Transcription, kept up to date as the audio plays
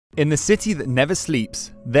In the city that never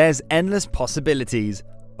sleeps, there's endless possibilities.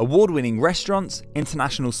 Award-winning restaurants,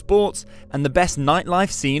 international sports, and the best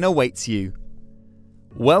nightlife scene awaits you.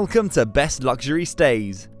 Welcome to Best Luxury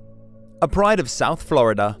Stays. A pride of South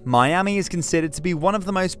Florida, Miami is considered to be one of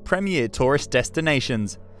the most premier tourist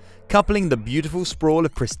destinations, coupling the beautiful sprawl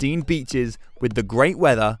of pristine beaches with the great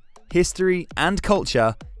weather, history, and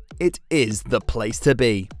culture. It is the place to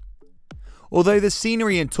be. Although the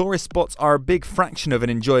scenery and tourist spots are a big fraction of an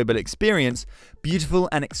enjoyable experience, beautiful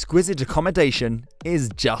and exquisite accommodation is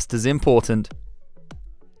just as important.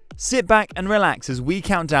 Sit back and relax as we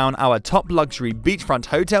count down our top luxury beachfront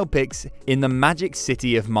hotel picks in the magic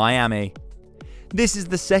city of Miami. This is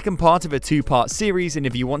the second part of a two-part series, and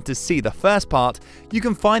if you want to see the first part, you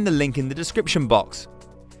can find the link in the description box.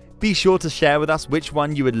 Be sure to share with us which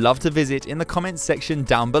one you would love to visit in the comments section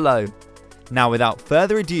down below. Now, without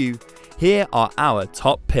further ado, here are our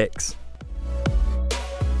top picks.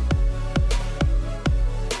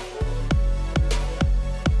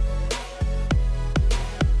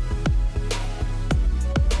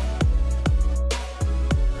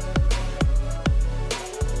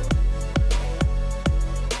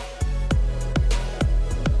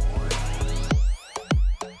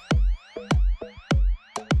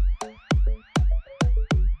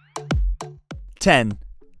 (10)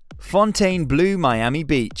 Fontainebleau, Miami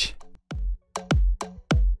Beach.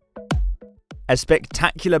 A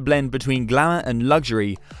spectacular blend between glamour and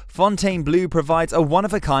luxury, Fontainebleau provides a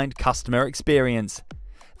one-of-a-kind customer experience.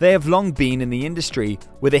 They have long been in the industry,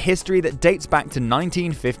 with a history that dates back to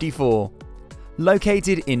 1954.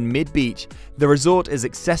 Located in mid-beach, the resort is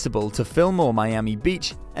accessible to Fillmore Miami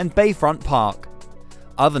Beach and Bayfront Park.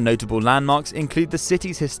 Other notable landmarks include the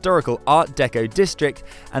city's historical Art Deco district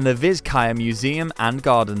and the Vizcaya Museum and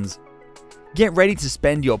Gardens. Get ready to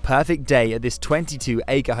spend your perfect day at this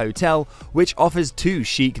 22-acre hotel, which offers 2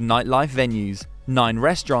 chic nightlife venues, 9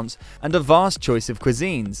 restaurants, and a vast choice of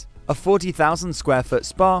cuisines, a 40,000 square foot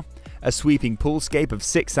spa, a sweeping poolscape of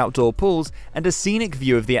 6 outdoor pools, and a scenic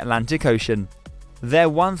view of the Atlantic Ocean. Their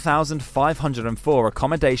 1,504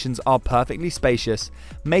 accommodations are perfectly spacious,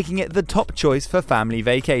 making it the top choice for family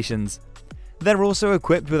vacations. They're also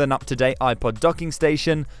equipped with an up-to-date iPod docking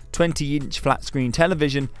station, 20-inch flat-screen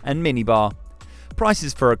television, and minibar.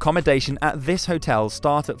 Prices for accommodation at this hotel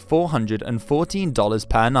start at $414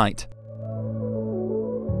 per night.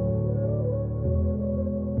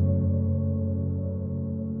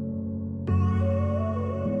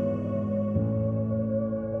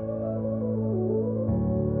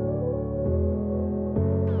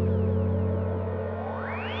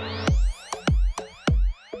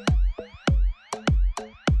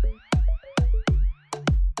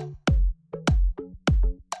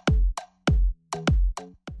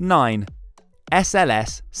 (9)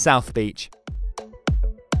 SLS South Beach.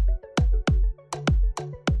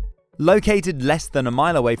 Located less than a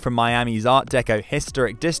mile away from Miami's Art Deco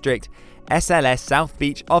historic district, SLS South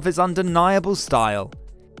Beach offers undeniable style.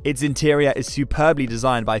 Its interior is superbly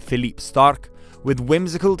designed by Philippe Starck, with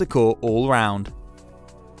whimsical decor all round.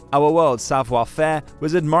 Our world's savoir-faire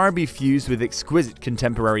was admirably fused with exquisite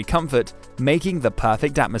contemporary comfort, making the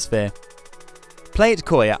perfect atmosphere. Play it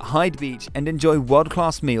coy at Hyde Beach and enjoy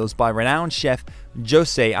world-class meals by renowned chef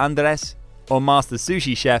Jose Andres or master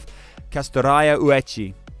sushi chef Castoraya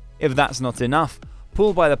Uechi. If that's not enough,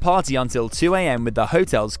 pool by the party until 2 AM with the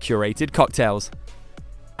hotel's curated cocktails.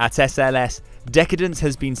 At SLS, decadence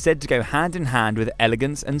has been said to go hand in hand with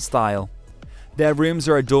elegance and style. Their rooms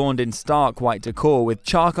are adorned in stark white decor with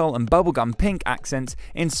charcoal and bubblegum pink accents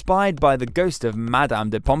inspired by the ghost of Madame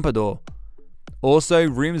de Pompadour. Also,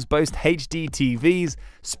 rooms boast HD TVs,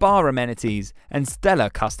 spa amenities, and stellar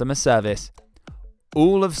customer service.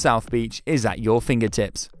 All of South Beach is at your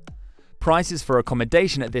fingertips. Prices for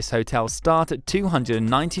accommodation at this hotel start at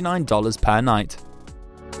 $299 per night.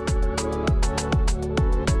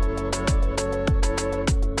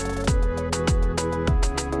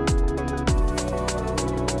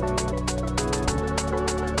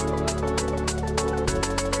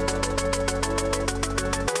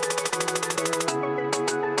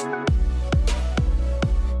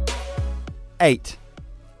 (8)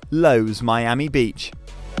 Loews, Miami Beach.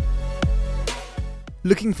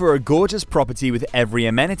 Looking for a gorgeous property with every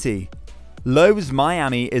amenity? Loews,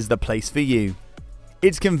 Miami is the place for you.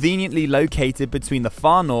 It's conveniently located between the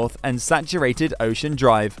far north and saturated Ocean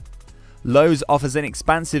Drive. Loews offers an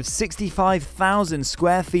expansive 65,000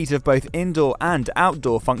 square feet of both indoor and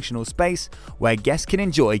outdoor functional space where guests can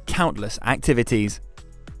enjoy countless activities.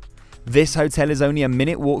 This hotel is only a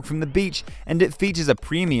minute walk from the beach, and it features a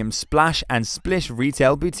premium splash and splish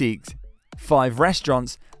retail boutique, 5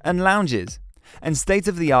 restaurants and lounges, and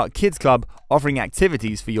state-of-the-art kids club offering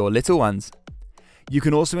activities for your little ones. You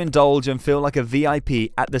can also indulge and feel like a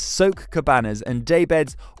VIP at the Soak Cabanas and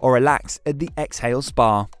Daybeds, or relax at the Exhale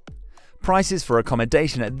Spa. Prices for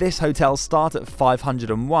accommodation at this hotel start at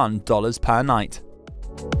 $501 per night.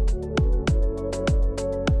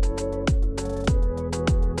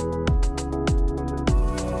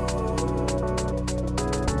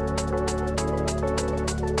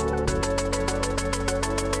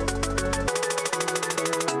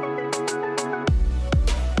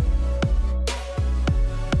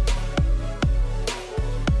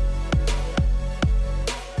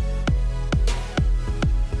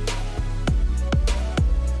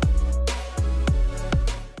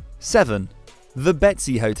 Seven. The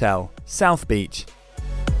Betsy Hotel, South Beach.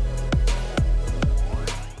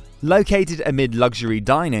 Located amid luxury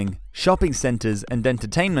dining, shopping centres and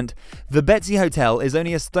entertainment, the Betsy Hotel is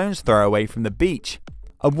only a stone's throw away from the beach.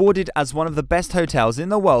 Awarded as one of the best hotels in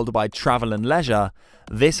the world by Travel and Leisure,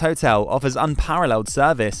 this hotel offers unparalleled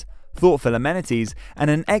service, thoughtful amenities and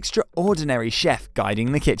an extraordinary chef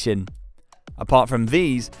guiding the kitchen. Apart from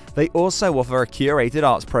these, they also offer a curated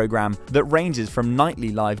arts program that ranges from nightly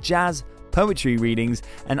live jazz, poetry readings,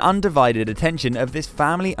 and undivided attention of this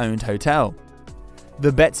family-owned hotel.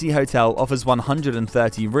 The Betsy Hotel offers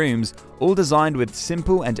 130 rooms, all designed with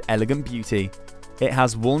simple and elegant beauty. It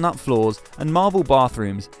has walnut floors and marble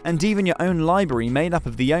bathrooms, and even your own library made up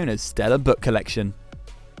of the owner's stellar book collection.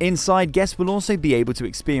 Inside, guests will also be able to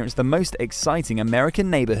experience the most exciting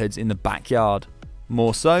American neighborhoods in the backyard.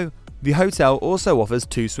 More so, the hotel also offers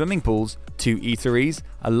 2 swimming pools, 2 eateries,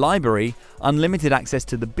 a library, unlimited access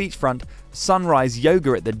to the beachfront, sunrise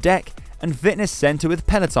yoga at the deck, and fitness center with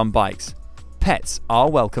Peloton bikes. Pets are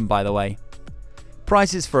welcome, by the way.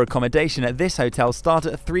 Prices for accommodation at this hotel start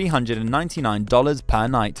at $399 per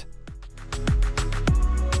night.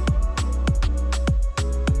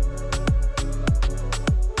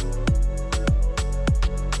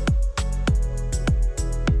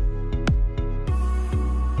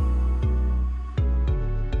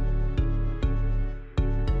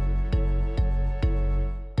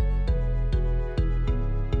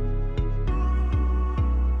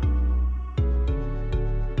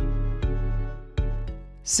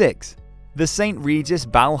 Six. The St. Regis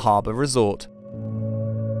Harbour Resort.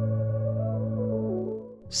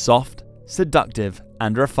 Soft, seductive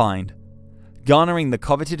and refined. Garnering the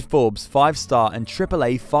coveted Forbes 5-star and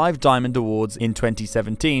AAA 5-diamond awards in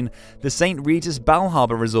 2017, the St. Regis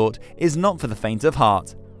Harbour Resort is not for the faint of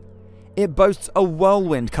heart. It boasts a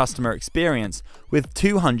whirlwind customer experience with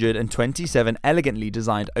 227 elegantly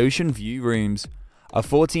designed ocean view rooms, a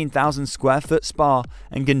 14,000 square foot spa,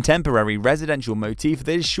 and contemporary residential motif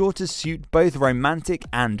that is sure to suit both romantic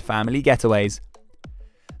and family getaways.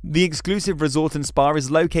 The exclusive resort and spa is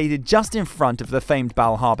located just in front of the famed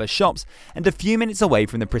Bal Harbour shops and a few minutes away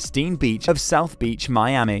from the pristine beach of South Beach,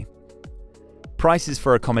 Miami. Prices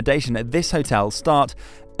for accommodation at this hotel start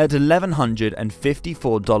at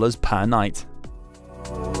 $1,154 per night.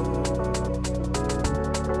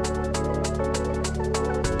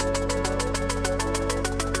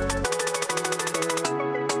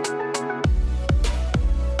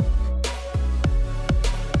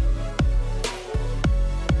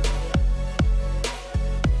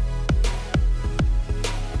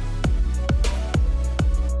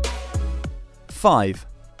 Five.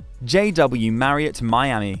 JW Marriott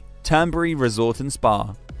Miami, Turnberry Resort and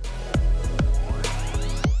Spa.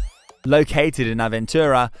 Located in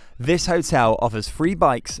Aventura, this hotel offers free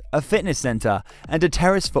bikes, a fitness center, and a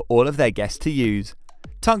terrace for all of their guests to use.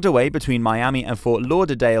 Tucked away between Miami and Fort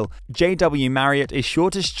Lauderdale, JW Marriott is sure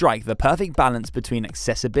to strike the perfect balance between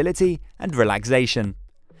accessibility and relaxation.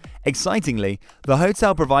 Excitingly, the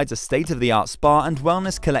hotel provides a state-of-the-art spa and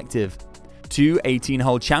wellness collective, 2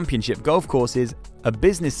 18-hole championship golf courses, a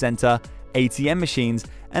business center, ATM machines,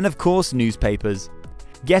 and of course newspapers.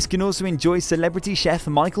 Guests can also enjoy celebrity chef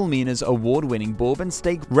Michael Mina's award-winning bourbon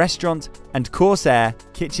steak restaurant and Corsair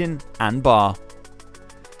kitchen and bar.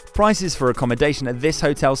 Prices for accommodation at this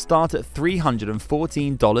hotel start at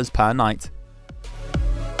 $314 per night.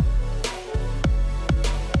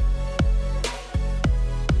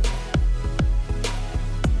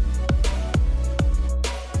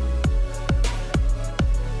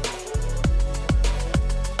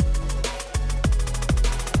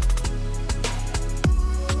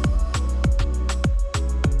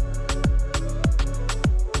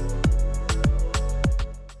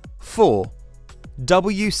 Four.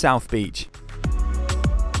 W South Beach.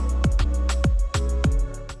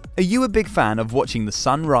 Are you a big fan of watching the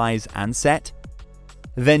sun rise and set?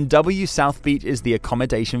 Then W South Beach is the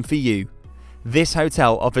accommodation for you. This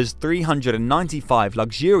hotel offers 395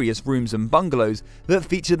 luxurious rooms and bungalows that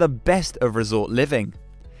feature the best of resort living.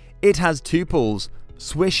 It has 2 pools,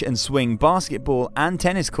 swish and swing basketball and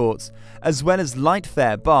tennis courts, as well as light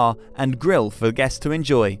fare bar and grill for guests to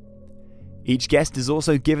enjoy. Each guest is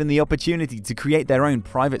also given the opportunity to create their own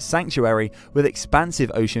private sanctuary with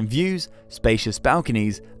expansive ocean views, spacious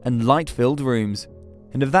balconies, and light-filled rooms.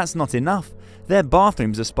 And if that's not enough, their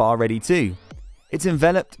bathrooms are spa-ready too. It's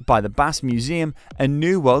enveloped by the Bass Museum and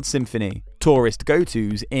New World Symphony, tourist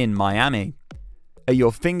go-tos in Miami. At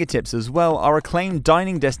your fingertips as well are acclaimed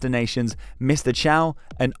dining destinations Mr. Chow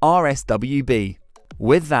and RSWB.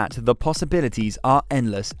 With that, the possibilities are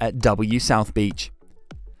endless at W South Beach.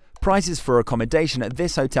 Prices for accommodation at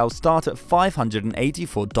this hotel start at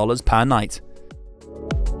 $584 per night.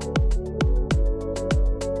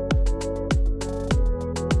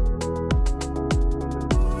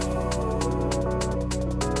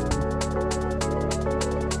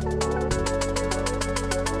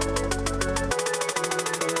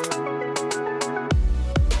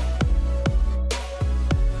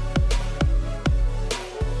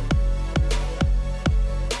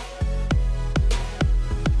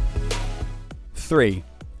 Three,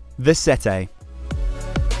 the Setai.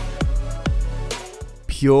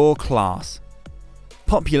 Pure class.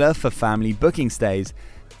 Popular for family booking stays,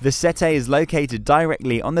 the Setai is located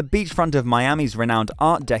directly on the beachfront of Miami's renowned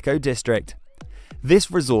Art Deco district.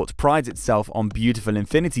 This resort prides itself on beautiful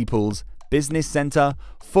infinity pools, business center,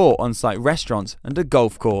 4 on-site restaurants, and a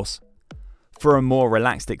golf course. For a more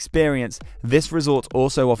relaxed experience, this resort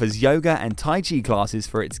also offers yoga and Tai Chi classes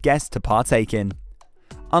for its guests to partake in.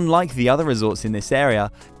 Unlike the other resorts in this area,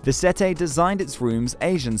 the Setai designed its rooms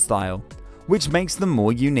Asian style, which makes them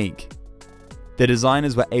more unique. The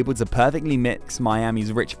designers were able to perfectly mix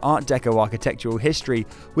Miami's rich Art Deco architectural history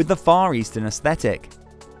with the Far Eastern aesthetic.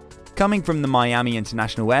 Coming from the Miami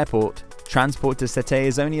International Airport, transport to Setai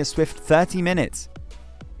is only a swift 30 minutes.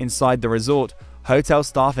 Inside the resort, hotel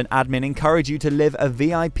staff and admin encourage you to live a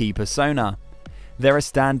VIP persona. There are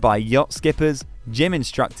standby yacht skippers, gym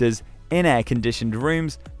instructors, in air-conditioned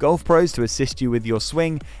rooms, golf pros to assist you with your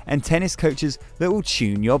swing, and tennis coaches that will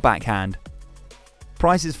tune your backhand.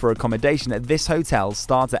 Prices for accommodation at this hotel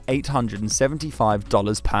start at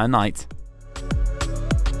 $875 per night.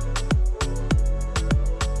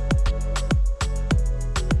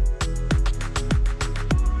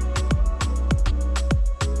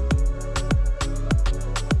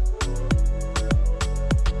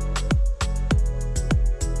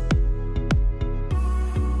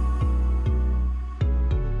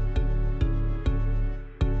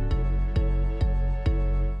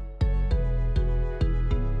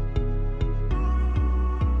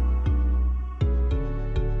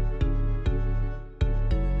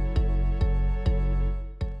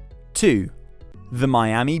 Two, the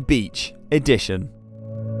Miami Beach Edition.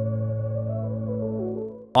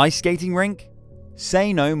 Ice skating rink?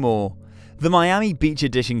 Say no more. The Miami Beach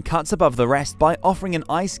Edition cuts above the rest by offering an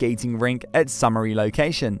ice skating rink at summery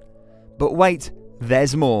location. But wait,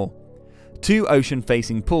 there's more. 2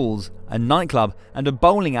 ocean-facing pools, a nightclub, and a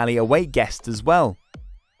bowling alley await guests as well.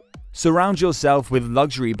 Surround yourself with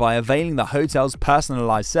luxury by availing the hotel's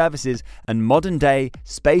personalized services and modern-day,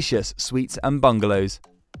 spacious suites and bungalows.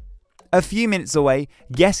 A few minutes away,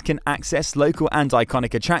 guests can access local and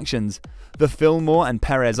iconic attractions, the Fillmore and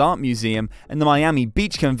Perez Art Museum and the Miami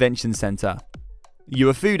Beach Convention Center. You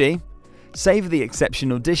a foodie? Savor the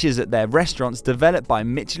exceptional dishes at their restaurants developed by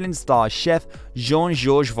Michelin star chef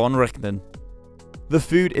Jean-Georges von Richten. The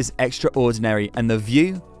food is extraordinary and the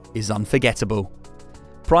view is unforgettable.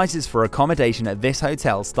 Prices for accommodation at this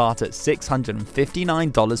hotel start at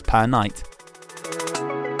 $659 per night.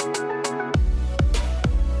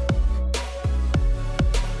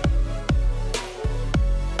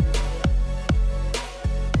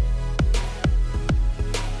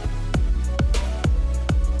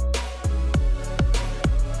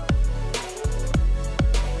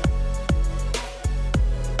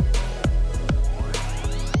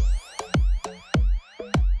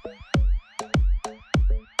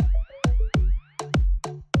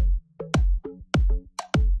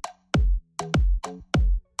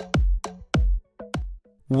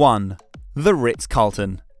 One, the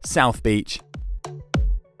Ritz-Carlton, South Beach.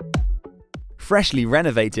 Freshly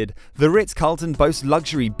renovated, the Ritz-Carlton boasts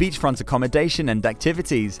luxury beachfront accommodation and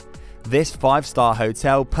activities. This 5-star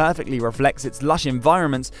hotel perfectly reflects its lush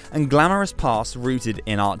environments and glamorous past rooted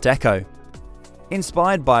in Art Deco.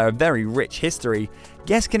 Inspired by a very rich history,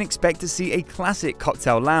 guests can expect to see a classic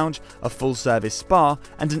cocktail lounge, a full-service spa,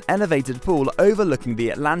 and an elevated pool overlooking the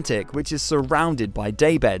Atlantic, which is surrounded by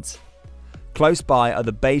daybeds. Close by are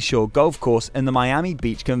the Bayshore Golf Course and the Miami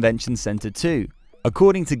Beach Convention Center too.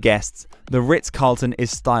 According to guests, the Ritz-Carlton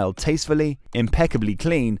is styled tastefully, impeccably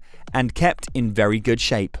clean, and kept in very good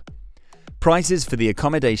shape. Prices for the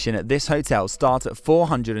accommodation at this hotel start at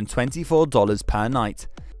 $424 per night.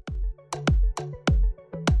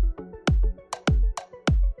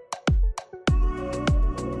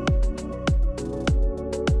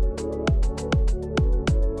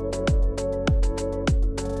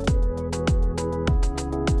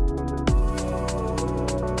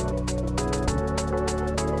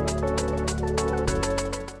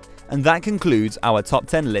 And that concludes our top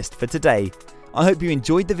 10 list for today. I hope you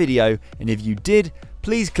enjoyed the video, and if you did,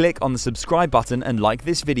 please click on the subscribe button and like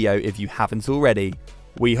this video if you haven't already.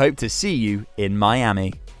 We hope to see you in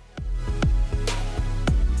Miami.